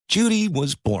Judy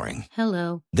was boring.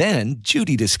 Hello. Then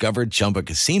Judy discovered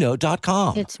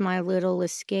ChumbaCasino.com. It's my little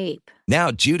escape. Now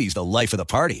Judy's the life of the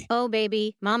party. Oh,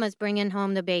 baby, mama's bringing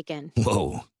home the bacon.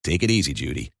 Whoa, take it easy,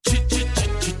 Judy.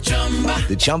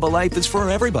 The Chumba life is for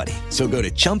everybody. So go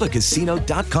to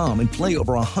ChumbaCasino.com and play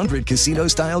over 100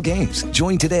 casino-style games.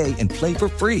 Join today and play for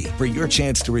free for your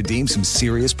chance to redeem some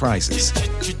serious prizes.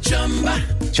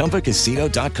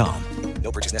 ChumbaCasino.com.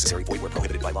 No purchase necessary. Void where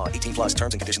prohibited by law. 18 plus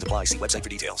terms and conditions apply. See website for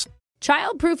details.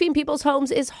 Childproofing people's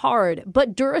homes is hard,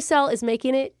 but Duracell is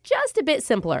making it just a bit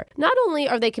simpler. Not only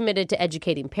are they committed to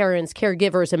educating parents,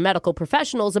 caregivers, and medical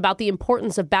professionals about the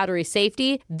importance of battery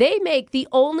safety, they make the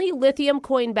only lithium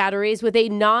coin batteries with a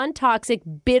non-toxic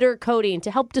bitter coating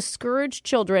to help discourage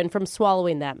children from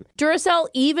swallowing them. Duracell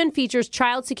even features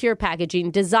child-secure packaging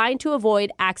designed to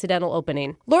avoid accidental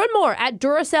opening. Learn more at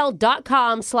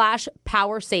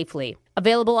Duracell.com/powersafely.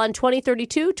 Available on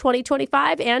 2032,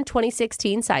 2025, and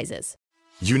 2016 sizes.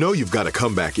 You know you've got a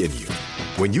comeback in you.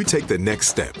 When you take the next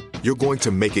step, you're going to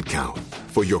make it count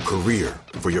for your career,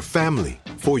 for your family,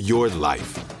 for your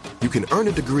life. You can earn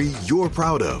a degree you're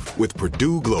proud of with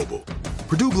Purdue Global.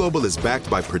 Purdue Global is backed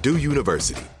by Purdue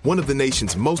University, one of the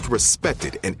nation's most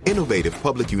respected and innovative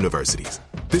public universities.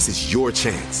 This is your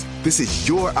chance. This is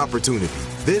your opportunity.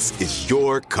 This is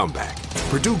your comeback.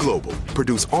 Purdue Global,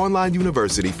 Purdue's online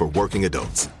university for working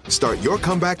adults. Start your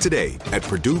comeback today at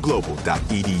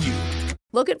purdueglobal.edu.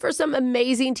 Looking for some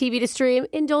amazing TV to stream?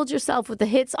 Indulge yourself with the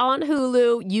hits on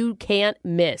Hulu you can't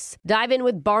miss. Dive in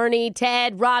with Barney,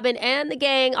 Ted, Robin, and the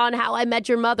gang on How I Met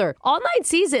Your Mother. All 9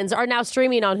 seasons are now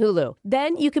streaming on Hulu.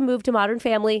 Then you can move to Modern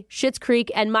Family, Schitt's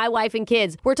Creek, and My Wife and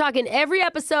Kids. We're talking every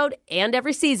episode and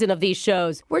every season of these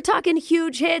shows. We're talking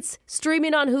huge hits,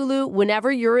 streaming on Hulu whenever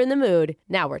you're in the mood.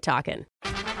 Now we're talking.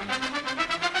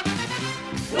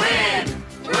 Win!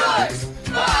 Brooks!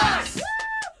 Box!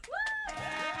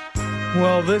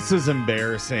 Well, this is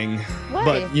embarrassing. Why?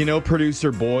 But you know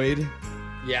producer Boyd?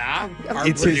 Yeah?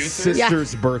 It's his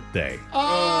sister's birthday.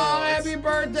 Oh, happy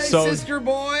birthday, So Sister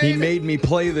Boyd. He made me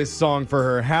play this song for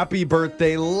her. Happy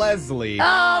birthday, Leslie. Oh,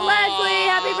 Leslie,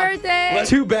 happy birthday.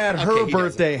 Too bad her Okay, he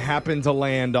birthday happened to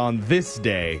land on this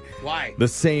day. Why? The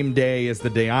same day as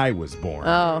the day I was born.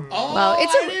 Oh, Oh, well, I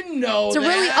didn't know it's a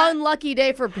really that. unlucky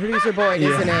day for producer Boyd,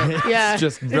 isn't it? Yeah. It's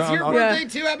just It's your birthday,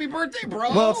 too. Happy birthday,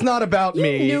 bro. Well, it's not about You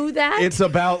me. knew that? It's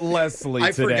about Leslie I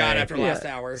today. forgot after last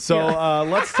hour. So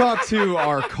let's talk to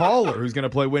our caller who's going to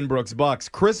play Winbrooks Bucks.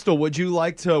 Crystal, would you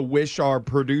like to wish our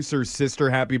producer's sister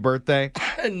happy birthday?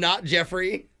 Not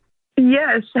Jeffrey.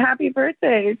 Yes, happy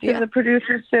birthday to the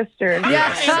producer's sister.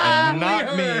 Yes.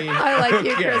 Not me. I like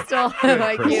you, Yeah. Crystal. I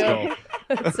like Crystal. you.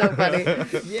 That's so funny.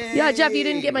 Yeah, Jeff, you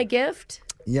didn't get my gift?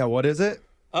 Yeah, what is it?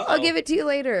 I'll give it to you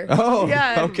later. Oh,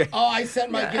 yeah. okay. Oh, I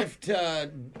sent my gift to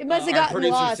It must have our gotten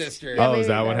producer's lost. sister. Yeah, Oh, maybe is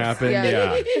that it what does. happened?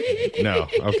 Yeah. No.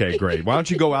 Okay, great. Why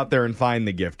don't you go out there and find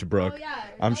the gift, Brooke? Oh, yeah.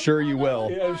 I'm sure you will.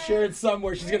 Yeah, I'm sure it's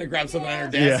somewhere. She's going to grab something on her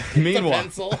desk. Yeah, meanwhile-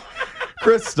 It's a pencil.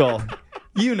 Crystal,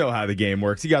 you know how the game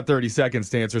works. You got 30 seconds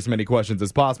to answer as many questions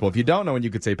as possible. If you don't know when you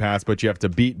could say pass, but you have to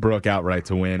beat Brooke outright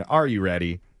to win. Are you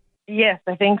ready? Yes,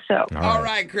 I think so. All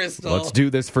right, Crystal. Let's do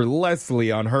this for Leslie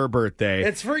on her birthday.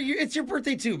 It's for you. It's your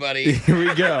birthday too, buddy. Here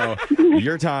we go.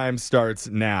 Your time starts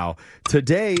now.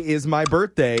 Today is my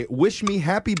birthday. Wish me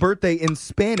happy birthday in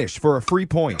Spanish for a free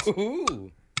point.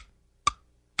 Ooh.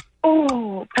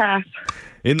 Oh, pass.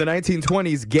 In the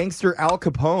 1920s, gangster Al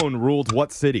Capone ruled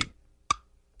what city?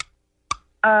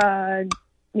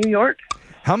 New York.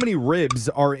 How many ribs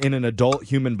are in an adult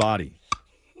human body?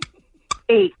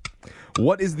 8.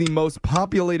 What is the most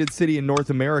populated city in North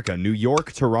America? New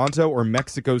York, Toronto, or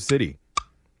Mexico City?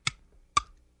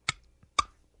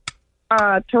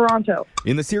 Toronto.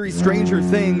 In the series Stranger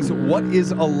Things, what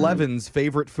is Eleven's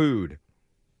favorite food?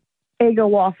 Eggo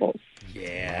waffles.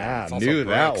 Yeah. it's also knew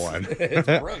that Brooks. one. It's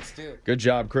Brooks, too. Good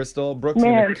job, Crystal. Brooks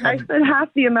Man, gonna I come. said half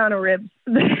the amount of ribs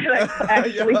that I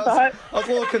actually thought. I was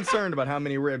a little concerned about how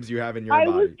many ribs you have in your I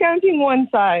body. was counting one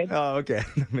side. Oh, okay.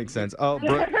 That makes sense. Oh,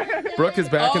 Brooke is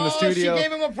back in the studio. She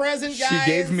gave him a present, guys. She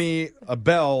gave me a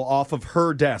bell off of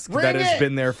her desk Ring that has it.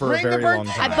 been there for Ring a the very long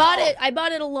birthday time. I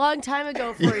bought it a long time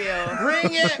ago for you.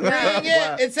 Ring it. Ring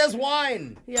it. It says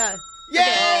wine. Yeah. Yay!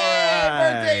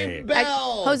 Birthday Right.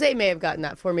 bell. Jose may have gotten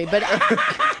that for me, but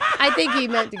I think he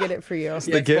meant to get it for you. It's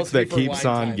the gift that keeps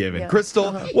on giving. Yeah.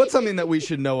 Crystal, what's something that we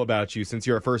should know about you since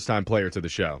you're a first-time player to the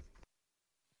show?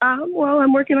 Well,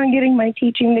 I'm working on getting my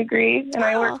teaching degree, and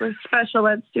I work with special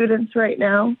ed students right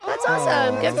now. That's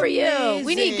awesome. Good for you.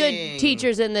 We need good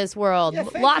teachers in this world. Yeah,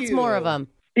 thank Lots you. more of them.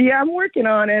 Yeah, I'm working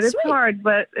on it. It's Sweet. hard,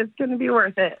 but it's going to be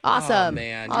worth it. Awesome. Oh,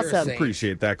 man, you're a awesome. saint.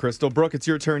 Appreciate that, Crystal. Brooke, it's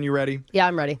your turn. You ready? Yeah,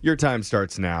 I'm ready. Your time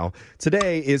starts now.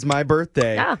 Today is my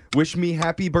birthday. Yeah. Wish me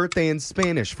happy birthday in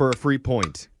Spanish for a free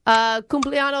point.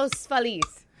 Cumpleaños feliz.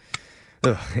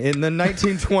 Ugh. In the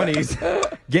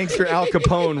 1920s, gangster Al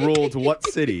Capone ruled what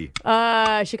city?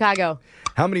 Chicago.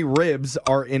 How many ribs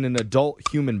are in an adult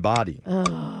human body?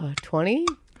 20?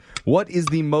 What is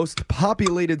the most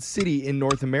populated city in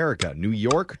North America? New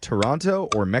York, Toronto,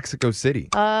 or Mexico City?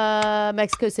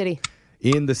 Mexico City.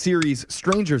 In the series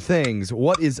Stranger Things,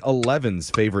 what is Eleven's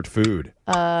favorite food?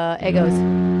 Eggos.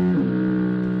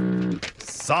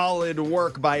 Solid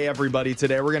work by everybody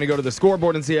today. We're going to go to the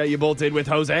scoreboard and see how you both did with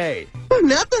Jose.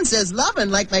 Nothing says loving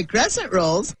like my crescent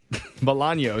rolls.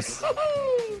 Bolaños.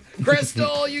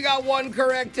 Crystal, you got one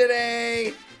correct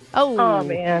today. Oh,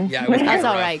 man. Yeah, it was That's kinda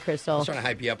all rough. right, I Crystal. was trying to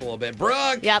hype you up a little bit.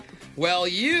 Brooke. Yep. Well,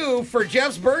 you, for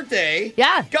Jeff's birthday,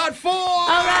 Yeah. got 4. All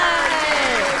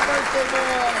right. Birthday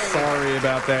boy. Sorry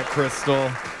about that,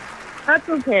 Crystal. That's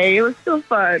okay. It was still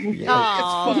fun.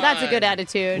 Oh, fun. that's a good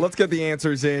attitude. Let's get the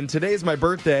answers in. Today is my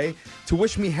birthday. To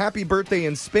wish me happy birthday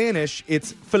in Spanish,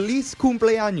 it's Feliz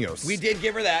Cumpleaños. We did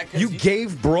give her that. 'cause You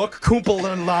gave Brooke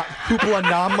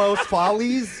Cumpleaños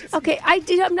Feliz? Okay,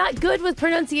 I'm not good with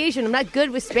pronunciation. I'm not good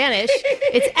with Spanish.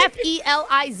 It's Feliz.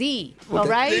 All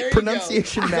There right? you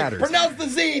Pronunciation go. matters. Pronounce the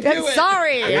Z. Do I'm it.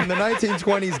 sorry. In the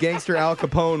 1920s, gangster Al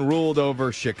Capone ruled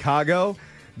over Chicago.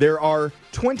 There are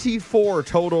 24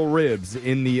 total ribs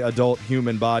in the adult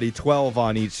human body, 12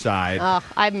 on each side.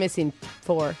 I'm missing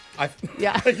 4.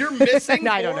 Yeah. You're missing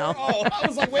No, I don't 4? know. Oh, I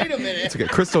was like, wait a minute. It's okay.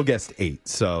 Crystal guessed 8,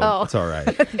 so Oh. it's all right.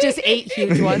 Just 8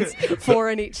 huge ones, 4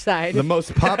 on each side. The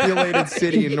most populated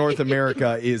city in North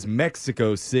America is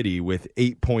Mexico City with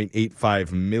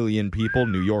 8.85 million people.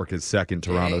 New York is second,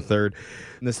 Toronto third.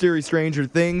 In the series Stranger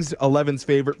Things, 11's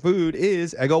favorite food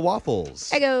is Eggo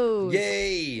waffles. Eggos.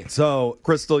 Yay. So,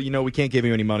 Crystal, you know we can't give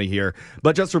you any money here,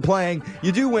 but just for playing,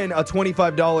 you do win a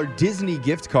 $25 Disney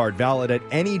gift card valid at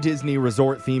any Disney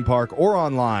resort, theme park, or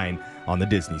online on the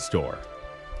Disney Store.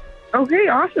 Okay,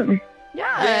 awesome.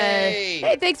 Yeah. Yay.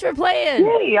 Hey, thanks for playing.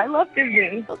 Hey, I love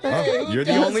Disney. Oh, you're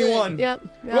the does only it? one. Yep.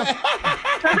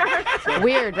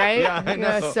 Weird, right? Yeah, I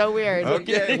know. So weird.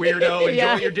 Okay, weirdo, enjoy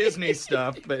Yeah. your Disney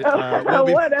stuff. But we'll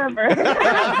be... Whatever.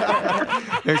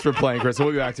 Thanks for playing, Chris.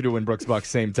 We'll be back to do Win Brooks Bucks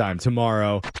same time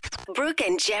tomorrow. Brooke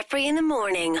and Jeffrey in the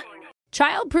morning.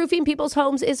 Childproofing people's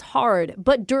homes is hard,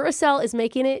 but Duracell is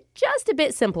making it just a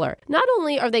bit simpler. Not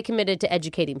only are they committed to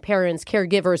educating parents,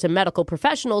 caregivers, and medical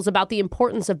professionals about the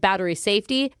importance of battery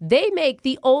safety, they make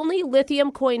the only lithium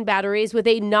coin batteries with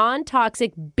a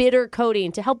non-toxic bitter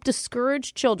coating to help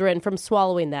discourage children from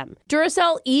swallowing them.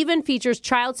 Duracell even features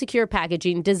child-secure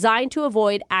packaging designed to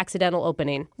avoid accidental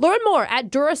opening. Learn more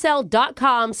at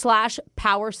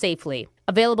Duracell.com/powersafely.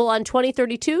 Available on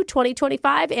 2032,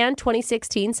 2025, and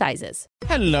 2016 sizes.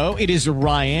 Hello, it is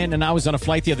Ryan, and I was on a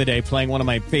flight the other day playing one of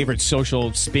my favorite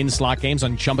social spin slot games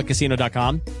on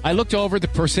ChumbaCasino.com. I looked over at the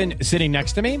person sitting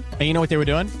next to me, and you know what they were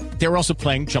doing? They were also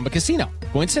playing Chumba Casino.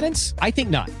 Coincidence? I think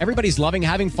not. Everybody's loving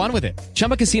having fun with it.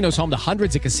 Chumba Casino is home to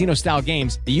hundreds of casino-style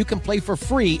games that you can play for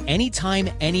free anytime,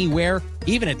 anywhere,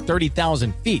 even at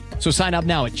 30,000 feet. So sign up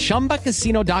now at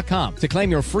ChumbaCasino.com to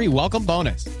claim your free welcome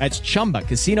bonus. That's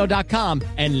ChumbaCasino.com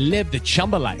and live the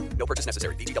Chumba life. No purchase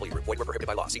necessary. VGW. Void where prohibited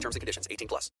by law. See terms and conditions.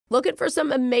 18+. Looking for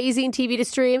some amazing TV to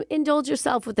stream? Indulge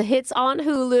yourself with the hits on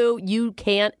Hulu you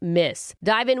can't miss.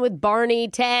 Dive in with Barney,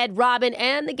 Ted, Robin,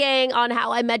 and the gang on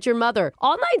How I Met Your Mother.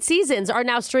 All 9 seasons are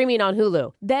now streaming on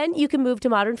Hulu. Then you can move to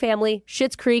Modern Family,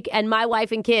 Schitt's Creek, and My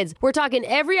Wife and Kids. We're talking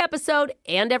every episode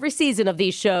and every season of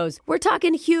these shows. We're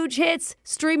talking huge hits,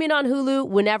 streaming on Hulu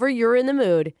whenever you're in the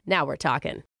mood. Now we're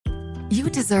talking. You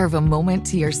deserve a moment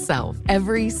to yourself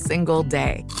every single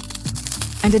day.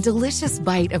 And a delicious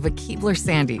bite of a Keebler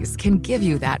Sandies can give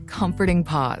you that comforting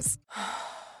pause.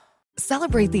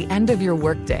 Celebrate the end of your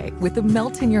workday with the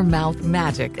melt-in-your-mouth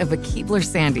magic of a Keebler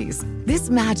Sandies. This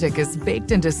magic is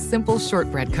baked into simple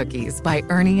shortbread cookies by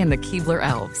Ernie and the Keebler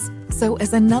Elves. So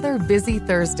as another busy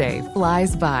Thursday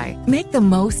flies by, make the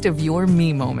most of your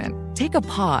me moment. Take a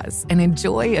pause and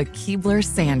enjoy a Keebler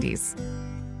Sandies.